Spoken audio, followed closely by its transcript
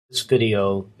This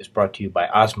video is brought to you by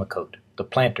Osmocote, the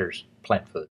planter's plant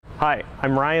food. Hi,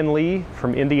 I'm Ryan Lee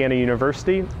from Indiana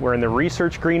University. We're in the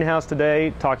research greenhouse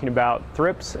today talking about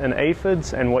thrips and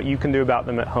aphids and what you can do about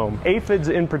them at home. Aphids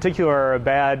in particular are a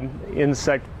bad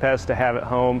insect pest to have at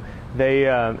home. They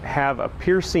have a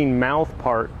piercing mouth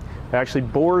part that actually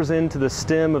bores into the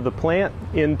stem of the plant,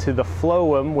 into the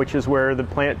phloem, which is where the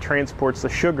plant transports the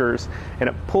sugars, and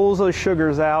it pulls those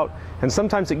sugars out, and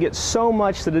sometimes it gets so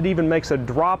much that it even makes a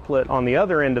droplet on the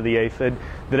other end of the aphid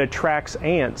that attracts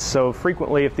ants. So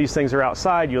frequently, if these things are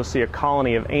outside, you'll see a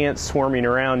colony of ants swarming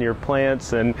around your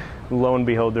plants, and lo and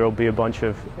behold, there will be a bunch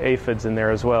of aphids in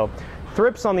there as well.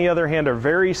 Thrips, on the other hand, are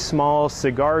very small,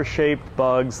 cigar-shaped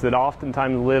bugs that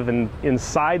oftentimes live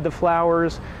inside the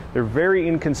flowers. They're very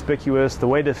inconspicuous. The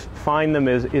way to find them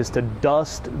is to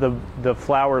dust the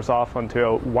flowers off onto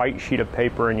a white sheet of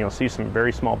paper, and you'll see some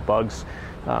very small bugs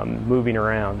moving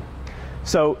around.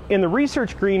 So in the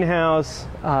research greenhouse,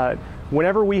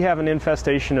 whenever we have an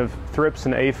infestation of thrips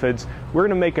and aphids, we're going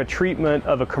to make a treatment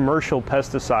of a commercial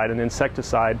pesticide, an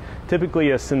insecticide,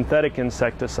 typically a synthetic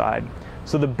insecticide.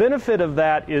 So the benefit of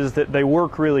that is that they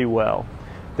work really well.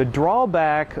 The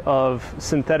drawback of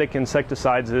synthetic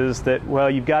insecticides is that, well,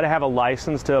 you've got to have a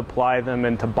license to apply them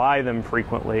and to buy them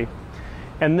frequently.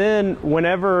 And then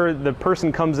whenever the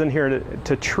person comes in here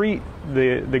to treat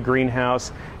the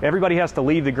greenhouse, everybody has to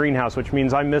leave the greenhouse, which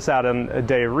means I miss out on a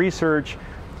day of research.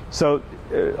 So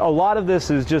a lot of this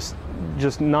is just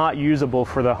not usable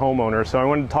for the homeowner. So I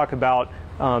wanted to talk about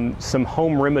some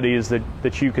home remedies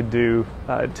that you could do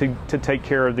to take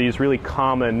care of these really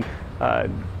common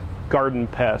garden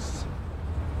pests.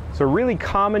 So a really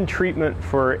common treatment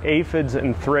for aphids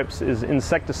and thrips is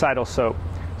insecticidal soap.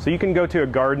 So you can go to a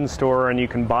garden store and you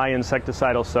can buy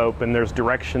insecticidal soap, and there's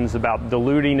directions about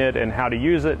diluting it and how to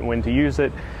use it and when to use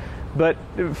it. But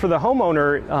for the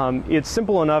homeowner, it's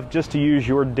simple enough just to use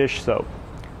your dish soap.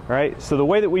 Right? So the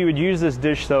way that we would use this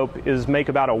dish soap is make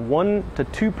about a 1 to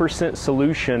 2%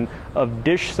 solution of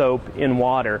dish soap in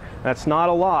water. That's not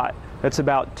a lot. That's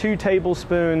about 2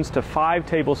 tablespoons to 5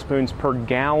 tablespoons per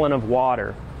gallon of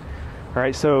water. All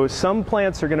right, so some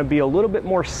plants are going to be a little bit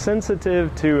more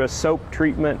sensitive to a soap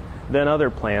treatment than other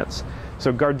plants.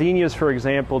 So gardenias, for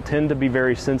example, tend to be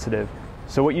very sensitive.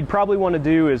 So what you'd probably want to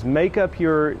do is make up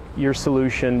your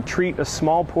solution, treat a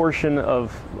small portion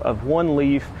of one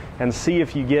leaf, and see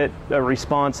if you get a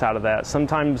response out of that.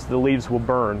 Sometimes the leaves will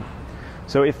burn.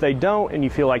 So if they don't, and you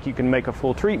feel like you can make a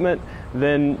full treatment,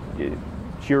 then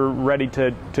you're ready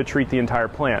to treat the entire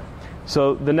plant.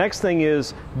 So the next thing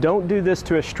is, don't do this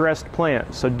to a stressed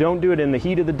plant. So don't do it in the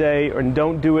heat of the day, and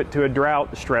don't do it to a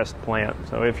drought-stressed plant.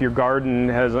 So if your garden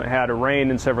hasn't had a rain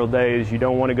in several days, you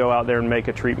don't want to go out there and make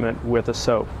a treatment with a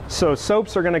soap. So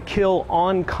soaps are going to kill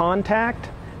on contact.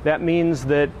 That means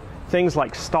that things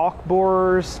like stalk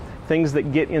borers, things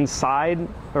that get inside,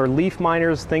 or leaf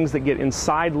miners, things that get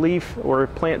inside leaf or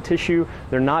plant tissue,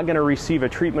 they're not going to receive a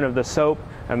treatment of the soap,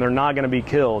 and they're not going to be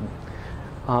killed.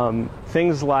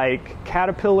 Things like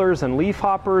caterpillars and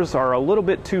leafhoppers are a little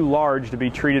bit too large to be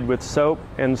treated with soap,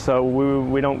 and so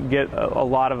we don't get a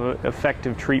lot of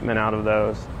effective treatment out of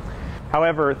those.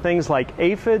 However, things like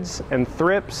aphids and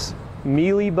thrips,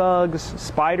 mealybugs,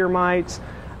 spider mites,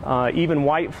 even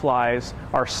whiteflies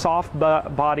are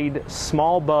soft-bodied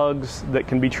small bugs that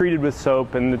can be treated with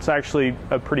soap, and it's actually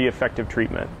a pretty effective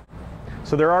treatment.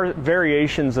 So there are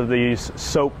variations of these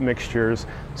soap mixtures.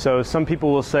 So some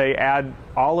people will say add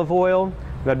olive oil.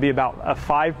 That'd be about a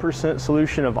 5%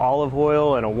 solution of olive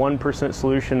oil and a 1%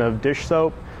 solution of dish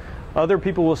soap. Other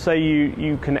people will say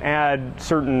you can add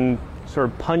certain sort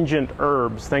of pungent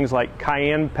herbs, things like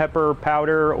cayenne pepper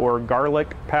powder or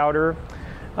garlic powder.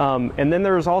 And then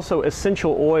there's also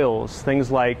essential oils,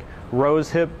 things like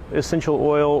rosehip essential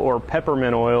oil or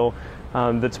peppermint oil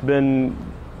that's been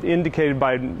indicated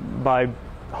by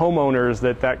homeowners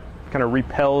that kind of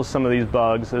repels some of these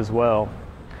bugs as well.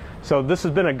 So this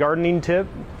has been a gardening tip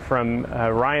from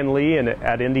Ryan Lee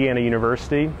at Indiana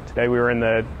University. Today we were in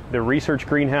the research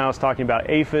greenhouse talking about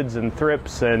aphids and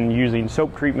thrips and using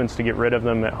soap treatments to get rid of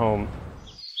them at home.